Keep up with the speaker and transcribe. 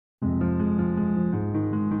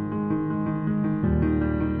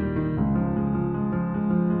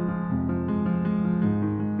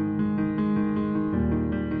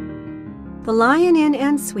The Lion Inn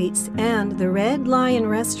and Suites and the Red Lion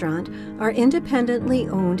Restaurant are independently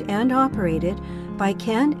owned and operated by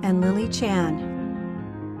Ken and Lily Chan.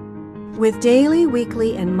 With daily,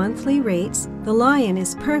 weekly, and monthly rates, the Lion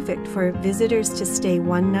is perfect for visitors to stay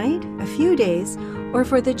one night, a few days, or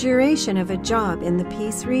for the duration of a job in the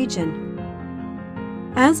Peace region.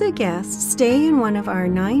 As a guest, stay in one of our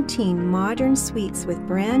 19 modern suites with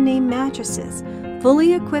brand-name mattresses,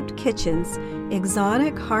 fully equipped kitchens,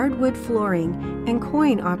 exotic hardwood flooring, and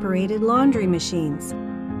coin-operated laundry machines.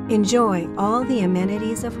 Enjoy all the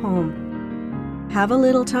amenities of home. Have a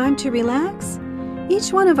little time to relax?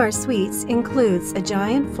 Each one of our suites includes a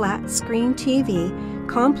giant flat-screen TV,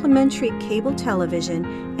 complimentary cable television,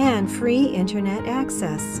 and free internet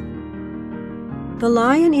access. The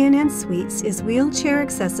Lion Inn and Suites is wheelchair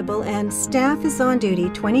accessible and staff is on duty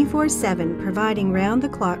 24/7, providing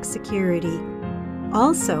round-the-clock security.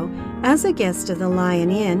 Also, as a guest of the Lion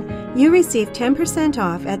Inn, you receive 10%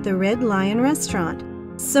 off at the Red Lion Restaurant.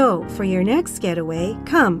 So, for your next getaway,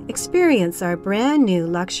 come experience our brand new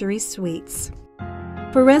luxury suites.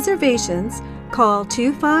 For reservations, call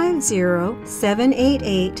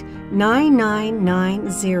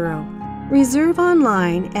 250-788-9990. Reserve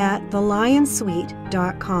online at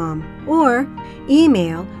thelionsuite.com or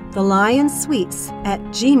email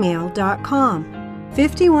thelionsuites@gmail.com.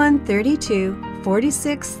 5132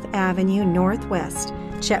 46th Avenue Northwest,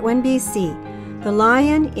 Chetwynd, BC. The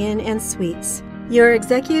Lion Inn and Suites, your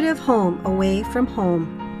executive home away from home.